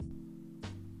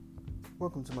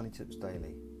Welcome to Money Tips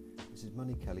Daily. This is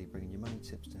Money Kelly bringing you money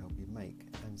tips to help you make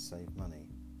and save money.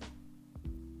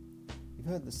 You've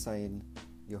heard the saying,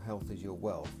 your health is your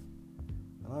wealth,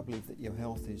 and I believe that your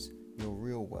health is your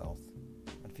real wealth,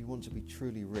 and if you want to be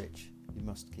truly rich, you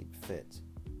must keep fit.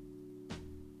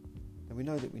 And we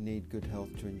know that we need good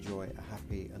health to enjoy a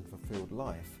happy and fulfilled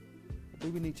life, but do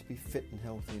we need to be fit and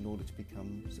healthy in order to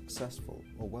become successful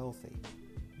or wealthy?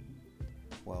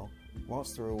 Well,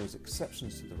 whilst there are always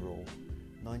exceptions to the rule,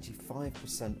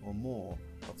 95% or more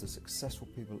of the successful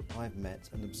people I've met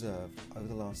and observed over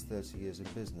the last 30 years in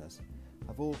business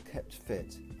have all kept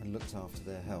fit and looked after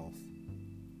their health.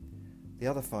 The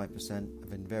other 5%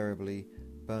 have invariably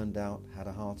burned out, had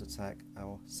a heart attack,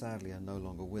 or sadly are no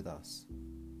longer with us.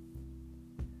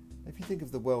 If you think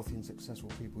of the wealthy and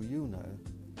successful people you know,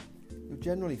 you'll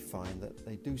generally find that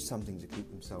they do something to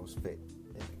keep themselves fit.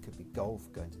 It could be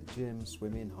golf, going to the gym,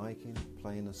 swimming, hiking,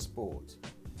 playing a sport.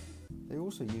 They're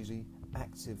also usually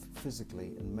active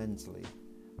physically and mentally.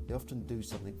 They often do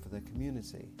something for their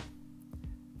community.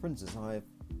 For instance, I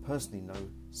personally know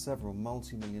several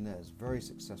multi-millionaires, very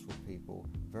successful people,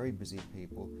 very busy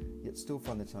people, yet still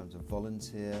find the time to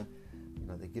volunteer.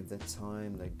 They give their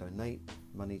time, they donate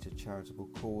money to charitable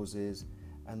causes,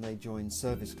 and they join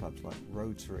service clubs like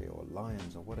Rotary or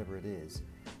Lions or whatever it is.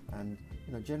 And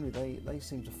generally they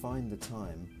seem to find the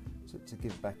time to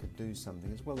give back and do something,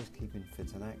 as well as keeping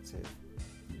fit and active.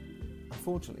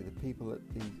 Unfortunately, the people at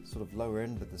the sort of lower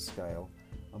end of the scale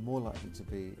are more likely to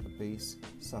be obese,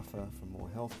 suffer from more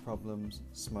health problems,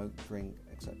 smoke, drink,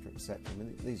 etc., etc. I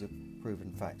mean, these are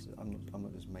proven facts. I'm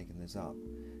not just making this up.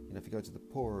 If you go to the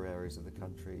poorer areas of the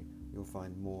country, you'll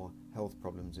find more health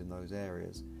problems in those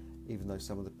areas, even though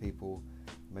some of the people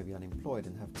may be unemployed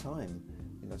and have time,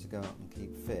 to go out and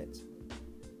keep fit.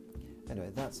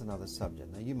 Anyway, that's another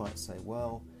subject. Now, you might say,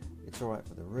 well, it's all right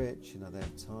for the rich, they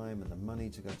have time and the money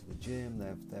to go to the gym,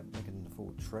 they can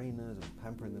afford trainers and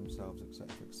pampering themselves, etc.,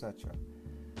 etc.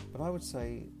 But I would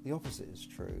say the opposite is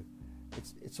true.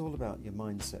 It's all about your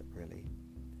mindset, really.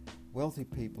 Wealthy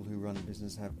people who run a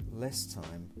business have less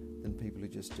time than people who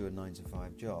just do a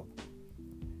 9-to-5 job.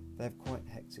 They have quite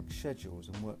hectic schedules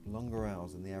and work longer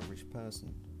hours than the average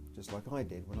person, just like I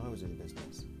did when I was in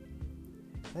business.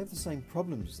 They have the same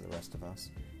problems as the rest of us,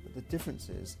 but the difference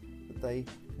is that they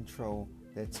control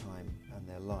their time and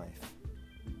their life.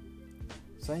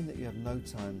 Saying that you have no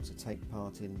time to take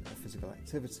part in a physical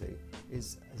activity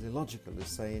is as illogical as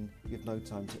saying you have no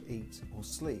time to eat or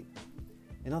sleep.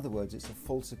 In other words, it's a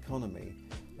false economy,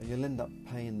 and you'll end up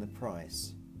paying the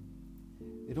price.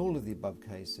 In all of the above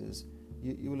cases,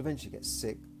 you will eventually get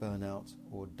sick, burn out,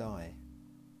 or die.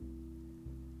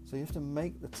 So you have to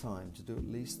make the time to do at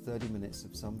least 30 minutes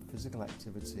of some physical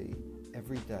activity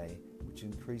every day, which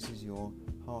increases your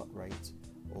heart rate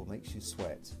or makes you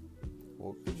sweat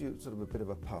or gives you sort of a bit of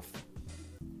a puff.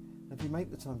 And if you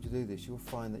make the time to do this, you'll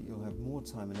find that you'll have more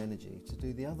time and energy to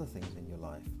do the other things in your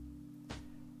life.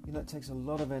 It takes a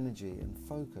lot of energy and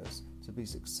focus to be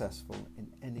successful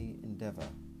in any endeavour.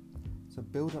 So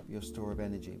build up your store of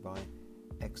energy by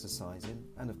exercising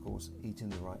and, of course, eating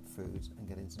the right foods and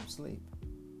getting some sleep.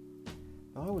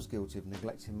 Now, I was guilty of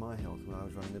neglecting my health when I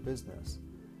was running a business.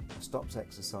 I stopped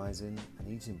exercising and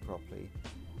eating properly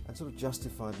and sort of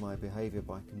justified my behaviour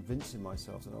by convincing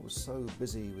myself that I was so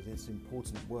busy with this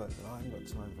important work that I hadn't got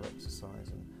time for exercise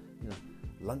and,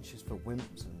 lunches for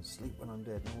wimps and sleep when I'm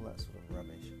dead and all that sort of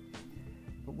rubbish.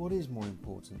 But what is more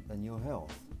important than your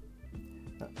health?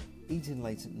 Now, eating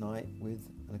late at night with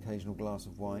an occasional glass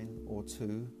of wine or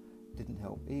two didn't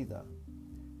help either.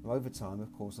 Now, over time,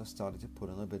 of course, I started to put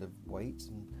on a bit of weight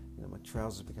and my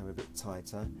trousers became a bit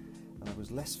tighter and I was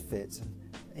less fit, and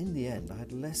in the end I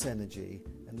had less energy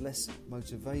and less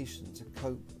motivation to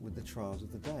cope with the trials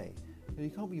of the day.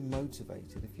 You can't be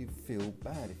motivated if you feel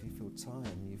bad, if you feel tired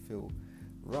and you feel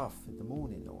rough in the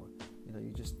morning, or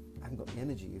you just haven't got the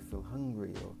energy, you feel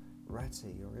hungry or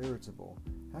ratty or irritable.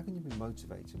 How can you be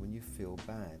motivated when you feel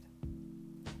bad?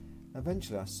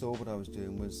 Eventually I saw what I was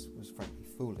doing was frankly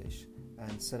foolish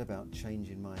and set about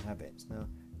changing my habits. Now,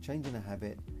 changing a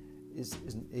habit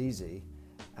isn't easy,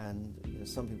 and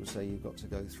some people say you've got to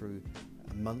go through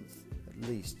a month at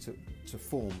least to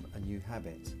form a new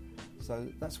habit. So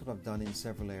that's what I've done in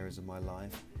several areas of my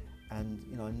life, and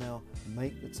I now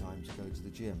make the time to go to the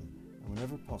gym, and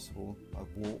whenever possible I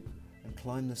walk and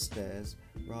climb the stairs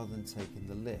rather than taking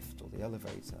the lift or the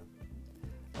elevator.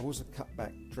 I've also cut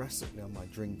back drastically on my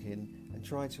drinking and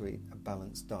try to eat a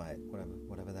balanced diet,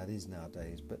 whatever that is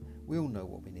nowadays. But we all know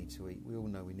what we need to eat. We all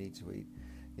know we need to eat,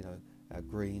 our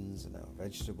greens and our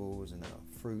vegetables and our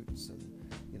fruits and,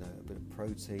 a bit of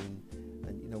protein.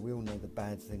 And we all know the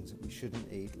bad things that we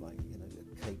shouldn't eat, like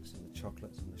the cakes and the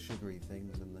chocolates and the sugary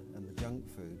things and the junk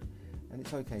food. And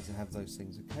it's okay to have those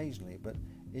things occasionally, but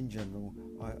in general,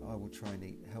 I will try and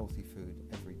eat healthy food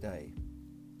every day.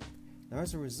 Now,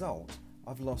 as a result,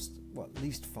 I've lost at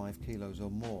least 5 kilos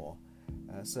or more.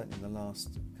 Certainly in the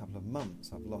last couple of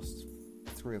months, I've lost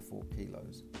 3 or 4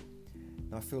 kilos.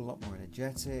 Now I feel a lot more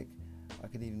energetic. I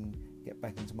can even get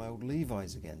back into my old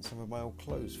Levi's again. Some of my old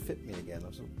clothes fit me again.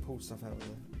 I've sort of pulled stuff out of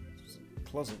the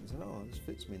closet and said, oh, this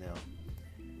fits me now.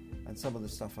 And some of the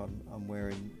stuff I'm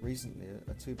wearing recently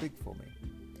are too big for me.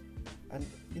 And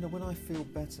when I feel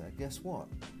better, guess what?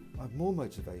 I have more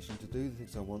motivation to do the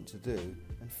things I want to do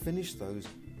and finish those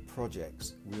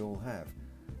projects we all have.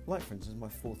 Like, for instance, my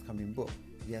forthcoming book,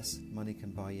 Yes, Money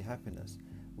Can Buy You Happiness,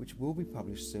 which will be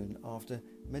published soon after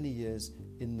many years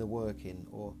in the working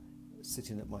or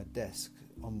sitting at my desk,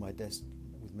 on my desk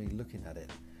with me looking at it.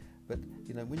 But,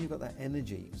 when you've got that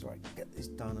energy, it's right, get this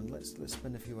done and let's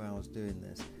spend a few hours doing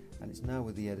this. And it's now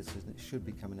with the editors and it should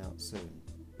be coming out soon.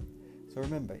 So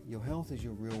remember, your health is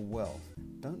your real wealth.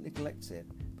 Don't neglect it,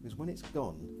 because when it's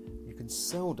gone, you can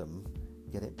seldom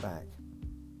get it back.